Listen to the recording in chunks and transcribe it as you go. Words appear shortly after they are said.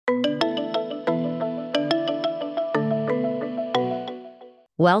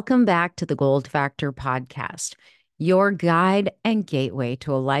Welcome back to the Gold Factor podcast, your guide and gateway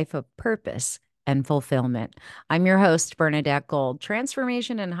to a life of purpose and fulfillment. I'm your host, Bernadette Gold,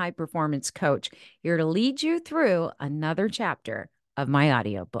 transformation and high performance coach, here to lead you through another chapter of my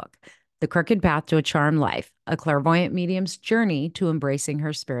audiobook, The Crooked Path to a Charmed Life, a clairvoyant medium's journey to embracing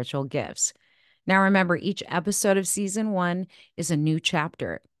her spiritual gifts. Now, remember, each episode of season 1 is a new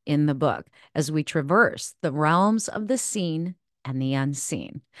chapter in the book as we traverse the realms of the seen and the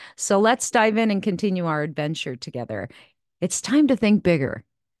unseen. So let's dive in and continue our adventure together. It's time to think bigger,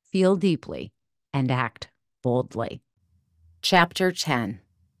 feel deeply, and act boldly. Chapter 10,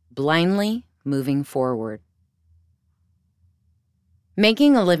 Blindly Moving Forward.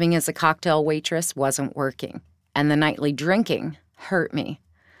 Making a living as a cocktail waitress wasn't working, and the nightly drinking hurt me.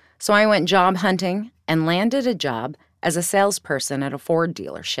 So I went job hunting and landed a job as a salesperson at a Ford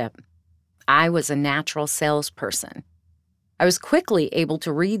dealership. I was a natural salesperson. I was quickly able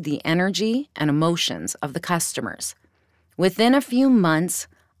to read the energy and emotions of the customers. Within a few months,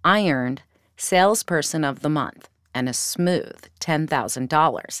 I earned Salesperson of the Month and a smooth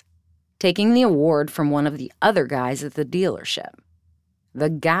 $10,000, taking the award from one of the other guys at the dealership. The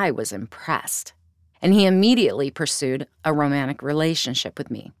guy was impressed, and he immediately pursued a romantic relationship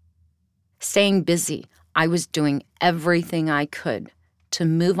with me. Staying busy, I was doing everything I could to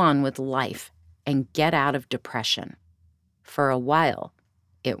move on with life and get out of depression. For a while,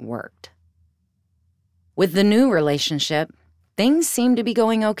 it worked. With the new relationship, things seemed to be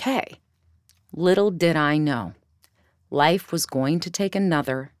going okay. Little did I know, life was going to take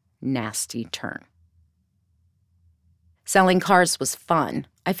another nasty turn. Selling cars was fun.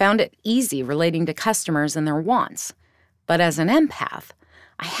 I found it easy relating to customers and their wants. But as an empath,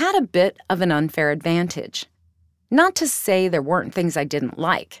 I had a bit of an unfair advantage. Not to say there weren't things I didn't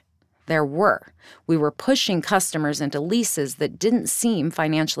like. There were. We were pushing customers into leases that didn't seem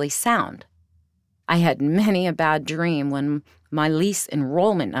financially sound. I had many a bad dream when my lease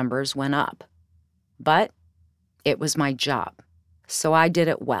enrollment numbers went up. But it was my job, so I did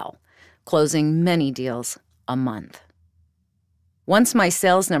it well, closing many deals a month. Once my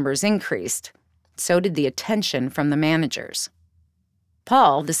sales numbers increased, so did the attention from the managers.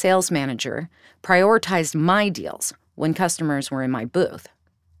 Paul, the sales manager, prioritized my deals when customers were in my booth.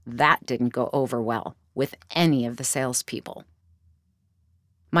 That didn't go over well with any of the salespeople.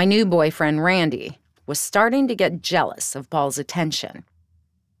 My new boyfriend, Randy, was starting to get jealous of Paul's attention.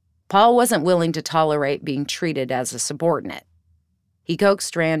 Paul wasn't willing to tolerate being treated as a subordinate. He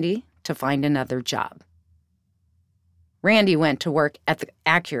coaxed Randy to find another job. Randy went to work at the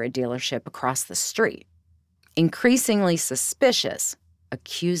Acura dealership across the street, increasingly suspicious,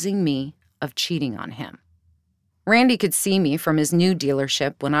 accusing me of cheating on him. Randy could see me from his new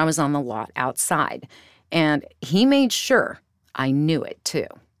dealership when I was on the lot outside, and he made sure I knew it too.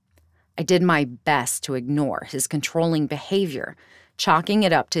 I did my best to ignore his controlling behavior, chalking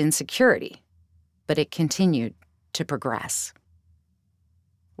it up to insecurity, but it continued to progress.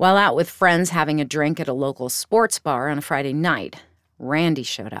 While out with friends having a drink at a local sports bar on a Friday night, Randy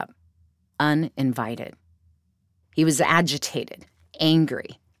showed up, uninvited. He was agitated,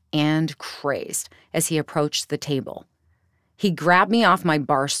 angry, and crazed as he approached the table. He grabbed me off my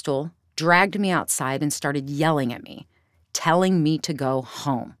bar stool, dragged me outside, and started yelling at me, telling me to go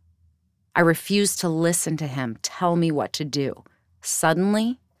home. I refused to listen to him tell me what to do.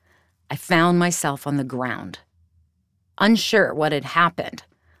 Suddenly, I found myself on the ground. Unsure what had happened,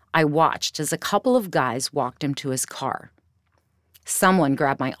 I watched as a couple of guys walked him to his car. Someone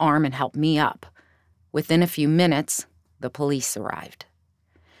grabbed my arm and helped me up. Within a few minutes, the police arrived.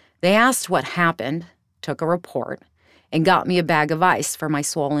 They asked what happened, took a report, and got me a bag of ice for my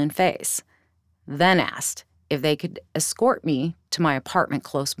swollen face, then asked if they could escort me to my apartment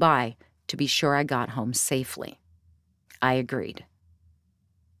close by to be sure I got home safely. I agreed.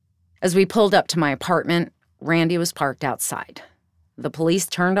 As we pulled up to my apartment, Randy was parked outside. The police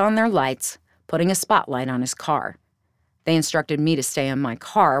turned on their lights, putting a spotlight on his car. They instructed me to stay in my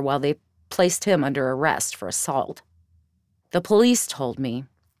car while they placed him under arrest for assault. The police told me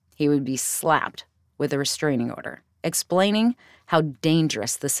he would be slapped with a restraining order, explaining how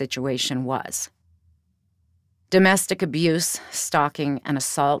dangerous the situation was. Domestic abuse, stalking, and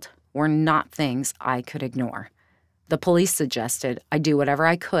assault were not things I could ignore. The police suggested I do whatever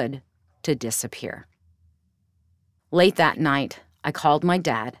I could to disappear. Late that night, I called my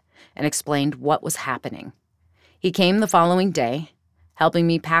dad and explained what was happening. He came the following day, helping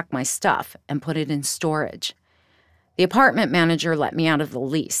me pack my stuff and put it in storage. The apartment manager let me out of the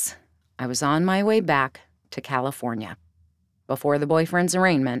lease. I was on my way back to California before the boyfriend's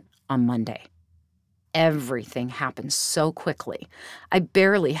arraignment on Monday. Everything happened so quickly. I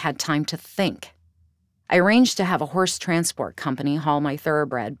barely had time to think. I arranged to have a horse transport company haul my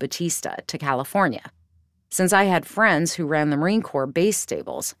thoroughbred Batista to California. Since I had friends who ran the Marine Corps base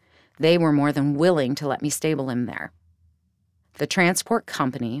stables, they were more than willing to let me stable him there. The transport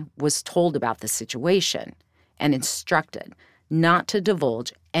company was told about the situation and instructed not to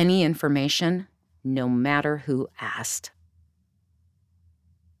divulge any information, no matter who asked.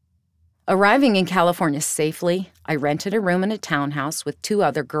 Arriving in California safely, I rented a room in a townhouse with 2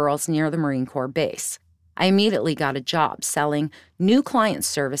 other girls near the Marine Corps base. I immediately got a job selling new client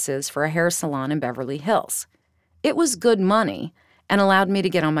services for a hair salon in Beverly Hills. It was good money and allowed me to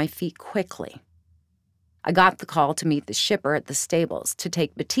get on my feet quickly. I got the call to meet the shipper at the stables to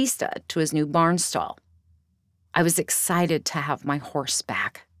take Batista to his new barn stall. I was excited to have my horse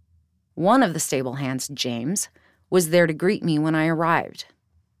back. One of the stable hands, James, was there to greet me when I arrived.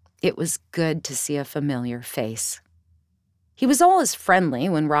 It was good to see a familiar face. He was always friendly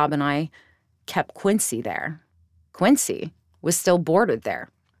when Rob and I kept Quincy there. Quincy was still boarded there,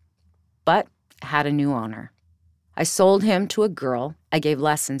 but had a new owner. I sold him to a girl I gave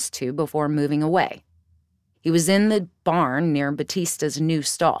lessons to before moving away. He was in the barn near Batista's new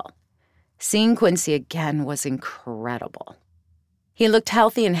stall. Seeing Quincy again was incredible. He looked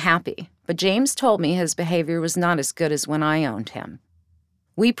healthy and happy, but James told me his behavior was not as good as when I owned him.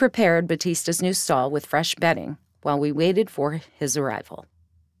 We prepared Batista's new stall with fresh bedding while we waited for his arrival.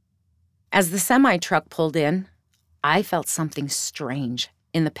 As the semi-truck pulled in, I felt something strange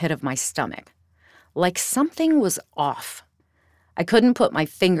in the pit of my stomach, like something was off. I couldn't put my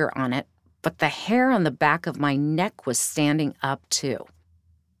finger on it, but the hair on the back of my neck was standing up too.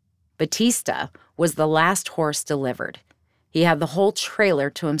 Batista was the last horse delivered. He had the whole trailer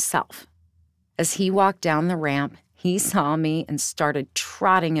to himself. As he walked down the ramp, he saw me and started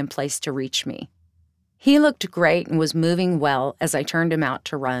trotting in place to reach me. He looked great and was moving well as I turned him out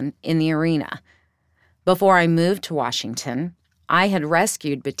to run in the arena. Before I moved to Washington, I had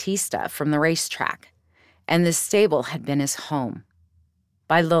rescued Batista from the racetrack, and this stable had been his home.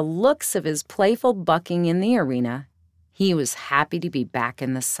 By the looks of his playful bucking in the arena, he was happy to be back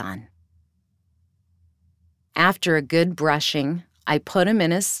in the sun. After a good brushing, I put him in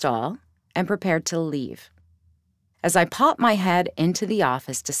his stall and prepared to leave. As I popped my head into the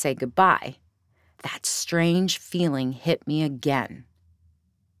office to say goodbye, that strange feeling hit me again.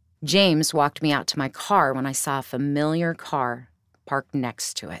 James walked me out to my car when I saw a familiar car parked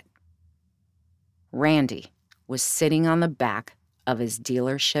next to it. Randy was sitting on the back of his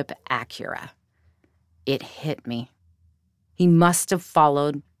dealership Acura. It hit me. He must have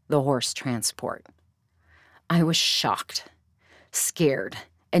followed the horse transport. I was shocked, scared,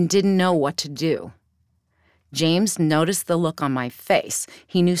 and didn't know what to do. James noticed the look on my face.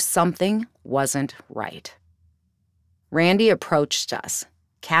 He knew something wasn't right. Randy approached us,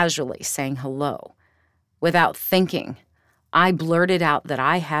 casually saying hello. Without thinking, I blurted out that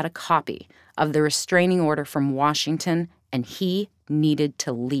I had a copy of the restraining order from Washington and he needed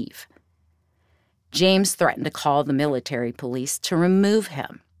to leave. James threatened to call the military police to remove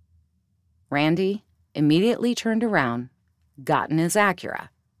him. Randy immediately turned around, got in his Acura,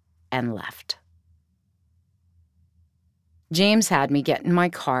 and left. James had me get in my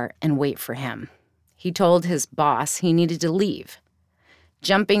car and wait for him. He told his boss he needed to leave.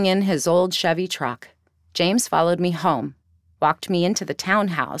 Jumping in his old Chevy truck, James followed me home, walked me into the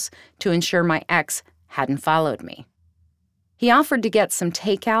townhouse to ensure my ex hadn't followed me. He offered to get some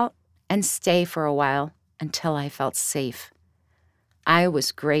takeout and stay for a while until I felt safe. I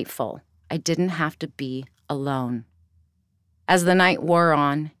was grateful I didn't have to be alone. As the night wore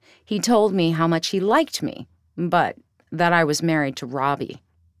on, he told me how much he liked me, but that I was married to Robbie.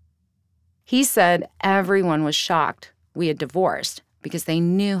 He said everyone was shocked we had divorced because they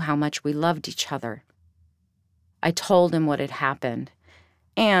knew how much we loved each other. I told him what had happened,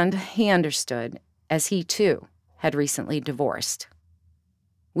 and he understood, as he too had recently divorced.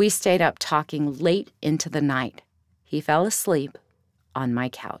 We stayed up talking late into the night. He fell asleep on my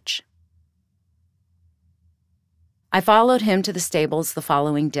couch. I followed him to the stables the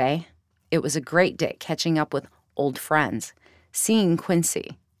following day. It was a great day catching up with old friends, seeing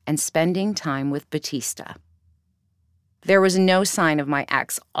Quincy, and spending time with Batista. There was no sign of my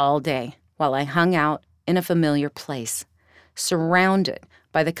ex all day while I hung out in a familiar place, surrounded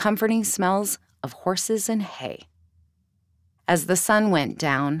by the comforting smells of horses and hay. As the sun went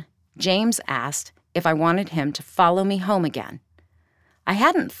down, James asked if I wanted him to follow me home again. I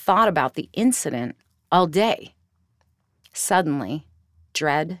hadn't thought about the incident all day. Suddenly,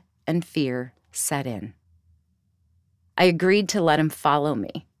 dread and fear set in. I agreed to let him follow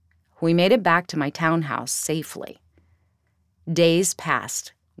me. We made it back to my townhouse safely. Days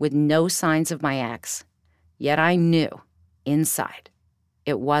passed with no signs of my ex, yet I knew, inside,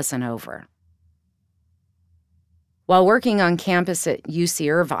 it wasn't over. While working on campus at UC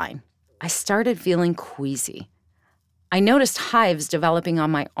Irvine, I started feeling queasy. I noticed hives developing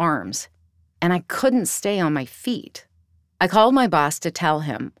on my arms, and I couldn't stay on my feet. I called my boss to tell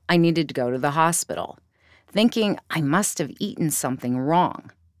him I needed to go to the hospital, thinking I must have eaten something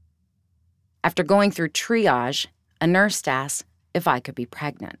wrong. After going through triage, a nurse asked if I could be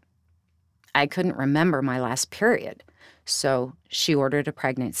pregnant. I couldn't remember my last period, so she ordered a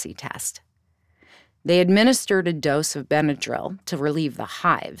pregnancy test. They administered a dose of Benadryl to relieve the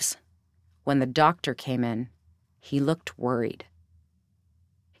hives. When the doctor came in, he looked worried.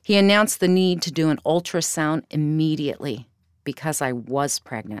 He announced the need to do an ultrasound immediately because I was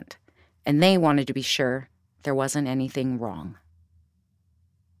pregnant, and they wanted to be sure there wasn't anything wrong.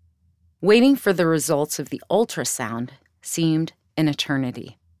 Waiting for the results of the ultrasound seemed an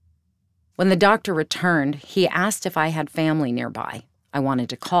eternity. When the doctor returned, he asked if I had family nearby I wanted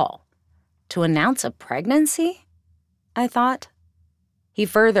to call. To announce a pregnancy? I thought. He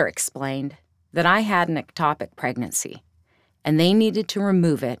further explained that I had an ectopic pregnancy, and they needed to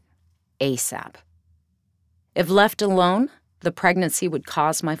remove it ASAP. If left alone, the pregnancy would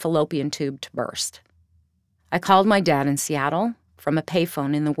cause my fallopian tube to burst. I called my dad in Seattle from a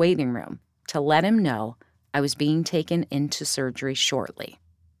payphone in the waiting room to let him know I was being taken into surgery shortly.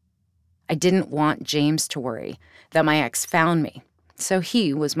 I didn't want James to worry that my ex found me, so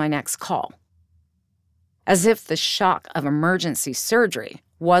he was my next call. As if the shock of emergency surgery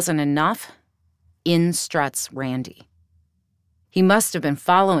wasn't enough, in struts Randy. He must have been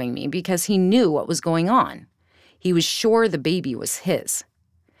following me because he knew what was going on. He was sure the baby was his.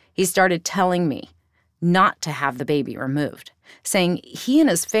 He started telling me not to have the baby removed, saying he and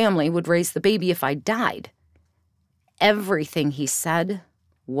his family would raise the baby if I died. Everything he said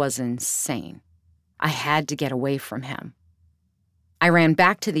was insane. I had to get away from him. I ran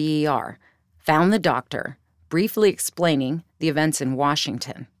back to the ER, found the doctor, briefly explaining the events in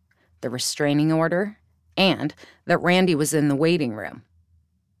Washington, the restraining order, and that Randy was in the waiting room.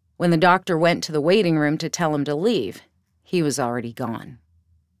 When the doctor went to the waiting room to tell him to leave, he was already gone.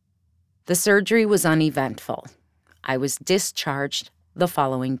 The surgery was uneventful. I was discharged the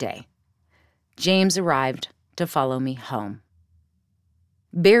following day. James arrived to follow me home.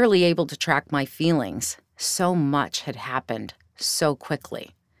 Barely able to track my feelings, so much had happened so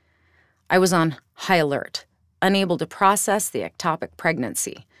quickly. I was on high alert, unable to process the ectopic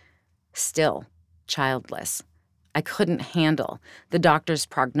pregnancy. Still childless. I couldn't handle the doctor's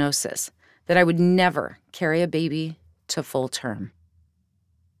prognosis that I would never carry a baby to full term.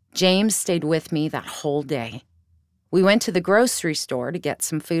 James stayed with me that whole day. We went to the grocery store to get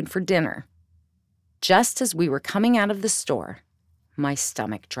some food for dinner. Just as we were coming out of the store, my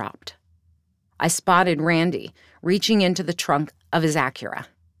stomach dropped. I spotted Randy reaching into the trunk of his Acura.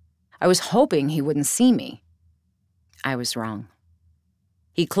 I was hoping he wouldn't see me. I was wrong.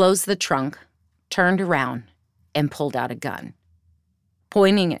 He closed the trunk, turned around, and pulled out a gun.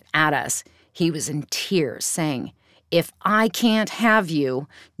 Pointing it at us, he was in tears, saying, "If I can't have you,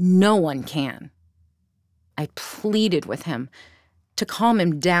 no one can." I pleaded with him to calm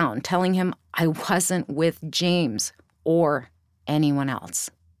him down, telling him I wasn't with James or anyone else.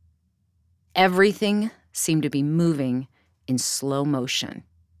 Everything seemed to be moving in slow motion.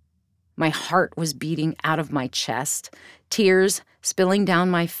 My heart was beating out of my chest, tears spilling down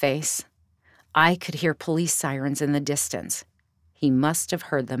my face. I could hear police sirens in the distance. He must have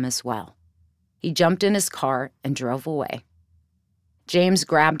heard them as well. He jumped in his car and drove away. James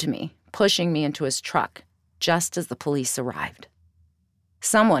grabbed me, pushing me into his truck, just as the police arrived.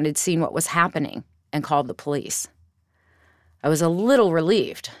 Someone had seen what was happening and called the police. I was a little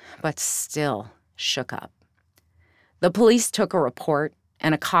relieved, but still shook up. The police took a report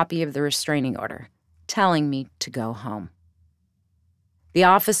and a copy of the restraining order, telling me to go home. The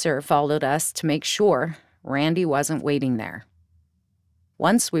officer followed us to make sure Randy wasn't waiting there.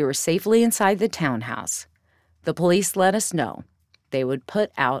 Once we were safely inside the townhouse, the police let us know they would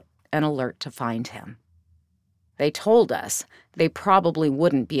put out an alert to find him. They told us they probably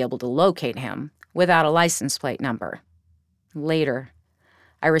wouldn't be able to locate him without a license plate number. Later,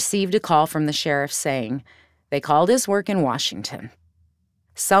 I received a call from the sheriff saying they called his work in Washington.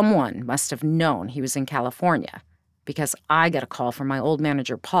 Someone must have known he was in California, because I got a call from my old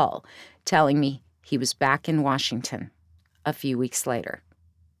manager, Paul, telling me he was back in Washington a few weeks later.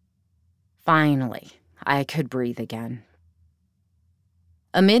 Finally, I could breathe again.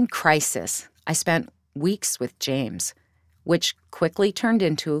 Amid crisis, I spent weeks with James, which quickly turned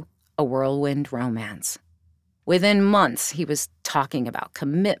into a whirlwind romance. Within months, he was talking about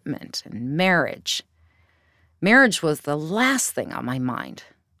commitment and marriage. Marriage was the last thing on my mind.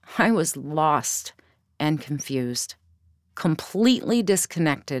 I was lost and confused, completely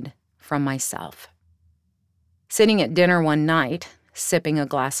disconnected from myself. Sitting at dinner one night, sipping a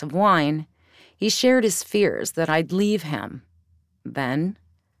glass of wine, he shared his fears that I'd leave him. Then,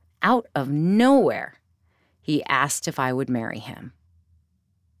 out of nowhere, he asked if I would marry him.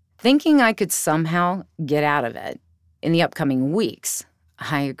 Thinking I could somehow get out of it in the upcoming weeks,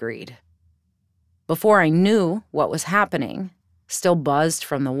 I agreed. Before I knew what was happening, still buzzed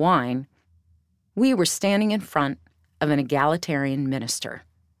from the wine, we were standing in front of an egalitarian minister.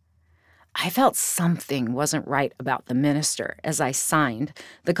 I felt something wasn't right about the minister as I signed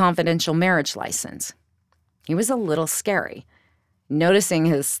the confidential marriage license. He was a little scary, noticing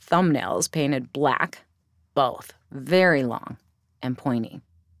his thumbnails painted black, both very long and pointy.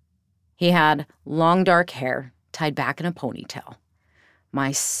 He had long dark hair tied back in a ponytail.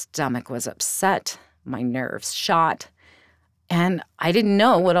 My stomach was upset, my nerves shot, and I didn't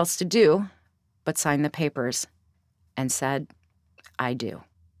know what else to do but sign the papers and said, I do.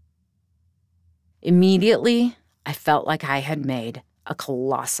 Immediately, I felt like I had made a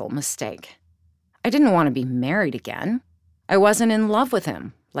colossal mistake. I didn't want to be married again. I wasn't in love with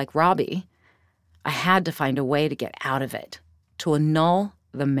him, like Robbie. I had to find a way to get out of it, to annul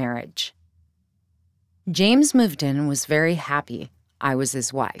the marriage. James moved in and was very happy I was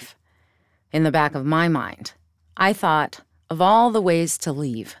his wife. In the back of my mind, I thought of all the ways to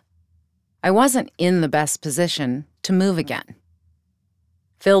leave. I wasn't in the best position to move again.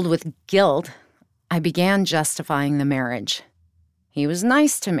 Filled with guilt, I began justifying the marriage. He was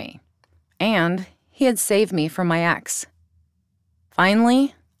nice to me, and he had saved me from my ex.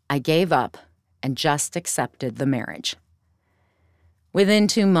 Finally, I gave up and just accepted the marriage. Within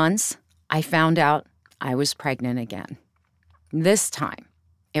 2 months, I found out I was pregnant again. This time,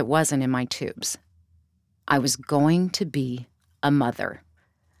 it wasn't in my tubes. I was going to be a mother.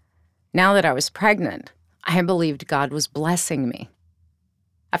 Now that I was pregnant, I believed God was blessing me.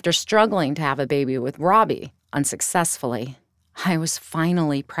 After struggling to have a baby with Robbie unsuccessfully, I was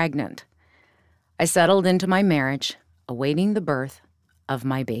finally pregnant. I settled into my marriage, awaiting the birth of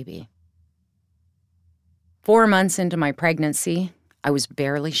my baby. 4 months into my pregnancy, I was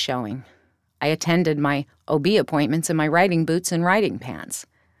barely showing. I attended my OB appointments in my riding boots and riding pants.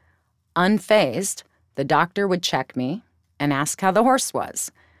 Unfazed, the doctor would check me and ask how the horse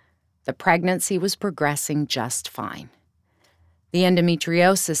was. The pregnancy was progressing just fine. The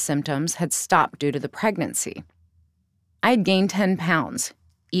endometriosis symptoms had stopped due to the pregnancy. I had gained 10 pounds,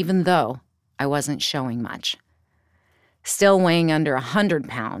 even though I wasn't showing much. Still weighing under 100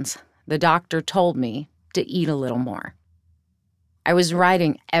 pounds, the doctor told me to eat a little more. I was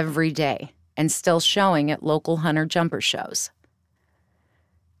riding every day and still showing at local hunter jumper shows.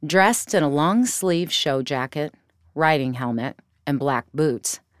 Dressed in a long-sleeve show jacket, riding helmet, and black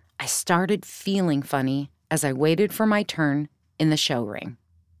boots, I started feeling funny as I waited for my turn in the show ring.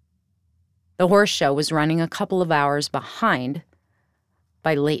 The horse show was running a couple of hours behind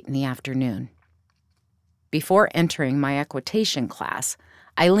by late in the afternoon. Before entering my equitation class,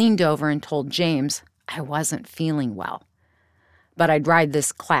 I leaned over and told James I wasn't feeling well, but I'd ride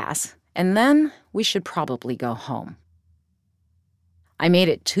this class, and then we should probably go home. I made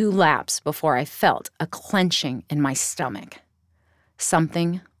it 2 laps before I felt a clenching in my stomach.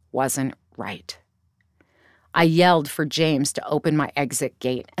 Something wasn't right. I yelled for James to open my exit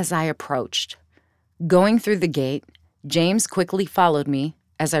gate as I approached. Going through the gate, James quickly followed me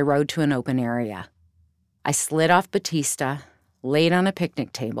as I rode to an open area. I slid off Batista, laid on a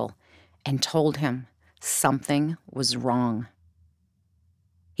picnic table, and told him something was wrong.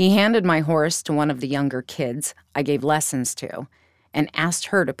 He handed my horse to one of the younger kids I gave lessons to and asked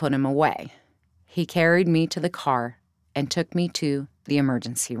her to put him away. He carried me to the car and took me to the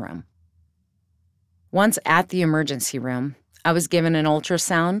emergency room. Once at the emergency room, I was given an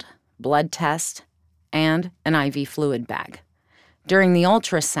ultrasound, blood test, and an IV fluid bag. During the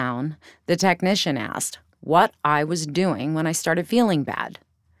ultrasound, the technician asked what I was doing when I started feeling bad.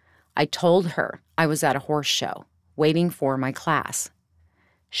 I told her I was at a horse show, waiting for my class.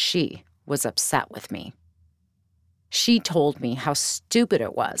 She was upset with me. She told me how stupid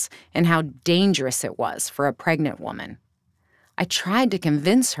it was and how dangerous it was for a pregnant woman. I tried to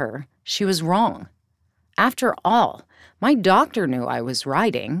convince her she was wrong. After all, my doctor knew I was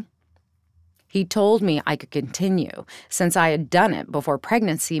riding. He told me I could continue. Since I had done it before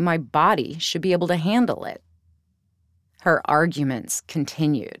pregnancy, my body should be able to handle it. Her arguments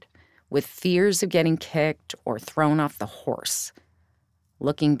continued, with fears of getting kicked or thrown off the horse.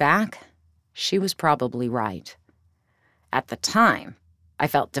 Looking back, she was probably right. At the time, I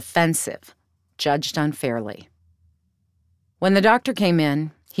felt defensive, judged unfairly. When the doctor came in,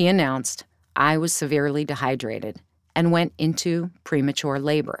 he announced I was severely dehydrated and went into premature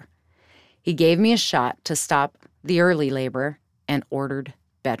labor. He gave me a shot to stop the early labor and ordered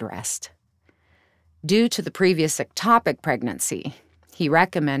bed rest. Due to the previous ectopic pregnancy, he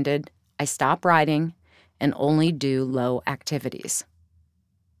recommended I stop riding and only do low activities.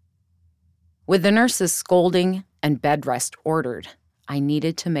 With the nurses scolding and bed rest ordered, I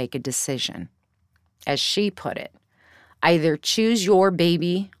needed to make a decision. As she put it, either choose your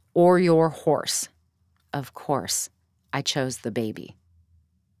baby or your horse. Of course, I chose the baby.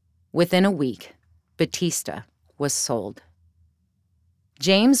 Within a week, Batista was sold.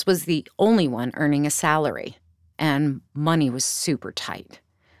 James was the only one earning a salary, and money was super tight.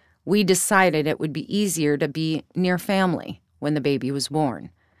 We decided it would be easier to be near family when the baby was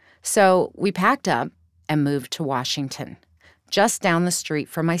born. So we packed up and moved to Washington, just down the street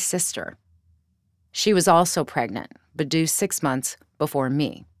from my sister. She was also pregnant, but due 6 months before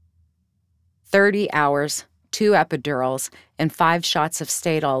me. 30 hours, 2 epidurals, and 5 shots of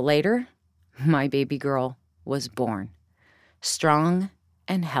Stadol later, my baby girl was born, strong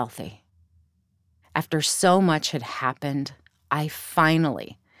and healthy. After so much had happened, I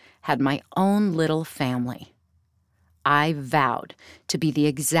finally had my own little family. I vowed to be the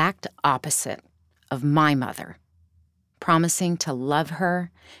exact opposite of my mother, promising to love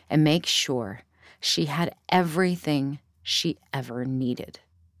her and make sure she had everything she ever needed.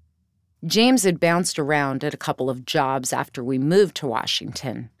 James had bounced around at a couple of jobs after we moved to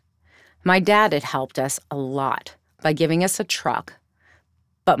Washington. My dad had helped us a lot by giving us a truck,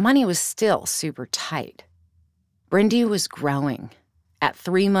 but money was still super tight. Brindy was growing. At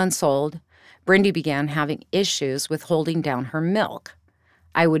 3 months old, Brindy began having issues with holding down her milk.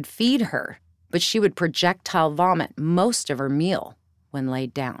 I would feed her, but she would projectile vomit most of her meal when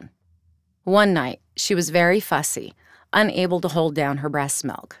laid down. One night, she was very fussy, unable to hold down her breast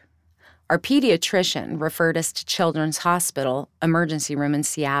milk. Our pediatrician referred us to Children's Hospital emergency room in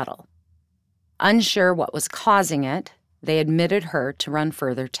Seattle. Unsure what was causing it, they admitted her to run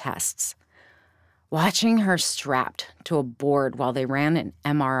further tests. Watching her strapped to a board while they ran an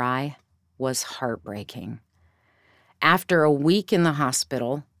MRI was heartbreaking. After a week in the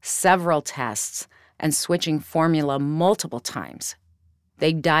hospital, several tests, and switching formula multiple times,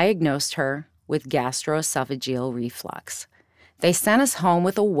 they diagnosed her with gastroesophageal reflux. They sent us home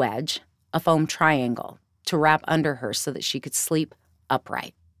with a wedge, a foam triangle, to wrap under her so that she could sleep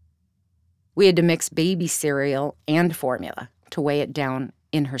upright. We had to mix baby cereal and formula to weigh it down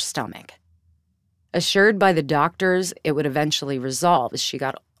in her stomach. Assured by the doctors it would eventually resolve as she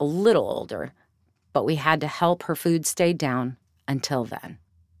got a little older, but we had to help her food stay down until then.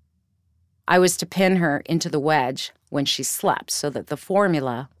 I was to pin her into the wedge when she slept so that the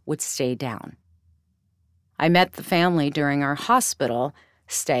formula would stay down. I met the family during our hospital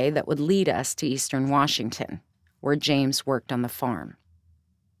stay that would lead us to Eastern Washington, where James worked on the farm.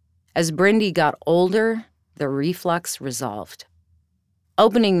 As Brindy got older, the reflux resolved.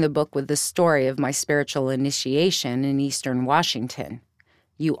 Opening the book with the story of my spiritual initiation in Eastern Washington,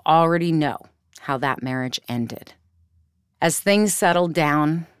 you already know how that marriage ended. As things settled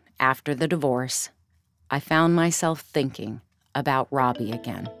down after the divorce, I found myself thinking about Robbie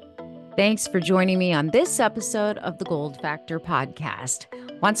again. Thanks for joining me on this episode of the Gold Factor podcast.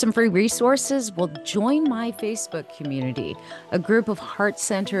 Want some free resources? Well, join my Facebook community, a group of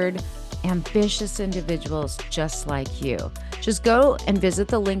heart-centered, ambitious individuals just like you. Just go and visit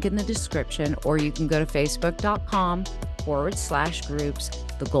the link in the description, or you can go to facebook.com/groups,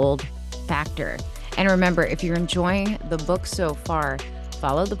 The Gold Factor. And remember, if you're enjoying the book so far,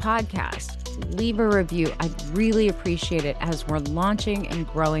 follow the podcast. Leave a review. I'd really appreciate it as we're launching and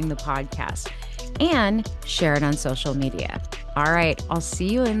growing the podcast. And share it on social media. All right, I'll see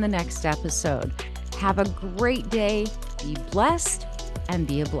you in the next episode. Have a great day. Be blessed and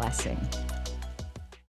be a blessing.